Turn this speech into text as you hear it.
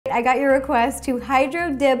I got your request to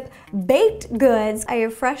hydro dip baked goods. I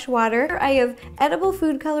have fresh water. I have edible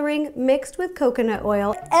food coloring mixed with coconut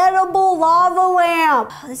oil. Edible lava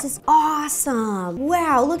lamp. Oh, this is awesome.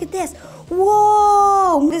 Wow, look at this.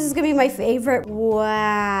 Whoa, this is gonna be my favorite.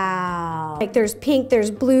 Wow. Like there's pink,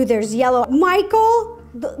 there's blue, there's yellow. Michael,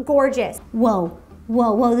 gorgeous. Whoa,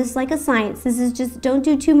 whoa, whoa, this is like a science. This is just, don't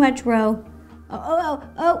do too much, Ro.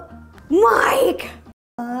 Oh, Mike!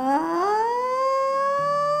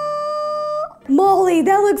 Molly,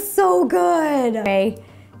 that looks so good. Okay.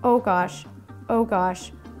 Oh gosh, oh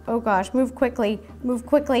gosh, oh gosh, move quickly, move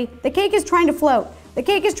quickly. The cake is trying to float. The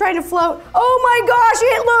cake is trying to float. Oh my gosh,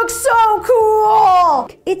 it looks so cool.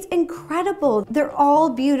 It's incredible. They're all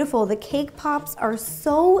beautiful. The cake pops are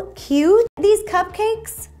so cute. These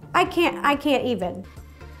cupcakes, I can't even.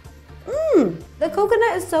 The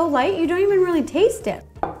coconut is so light, you don't even really taste it.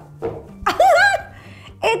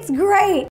 It's great.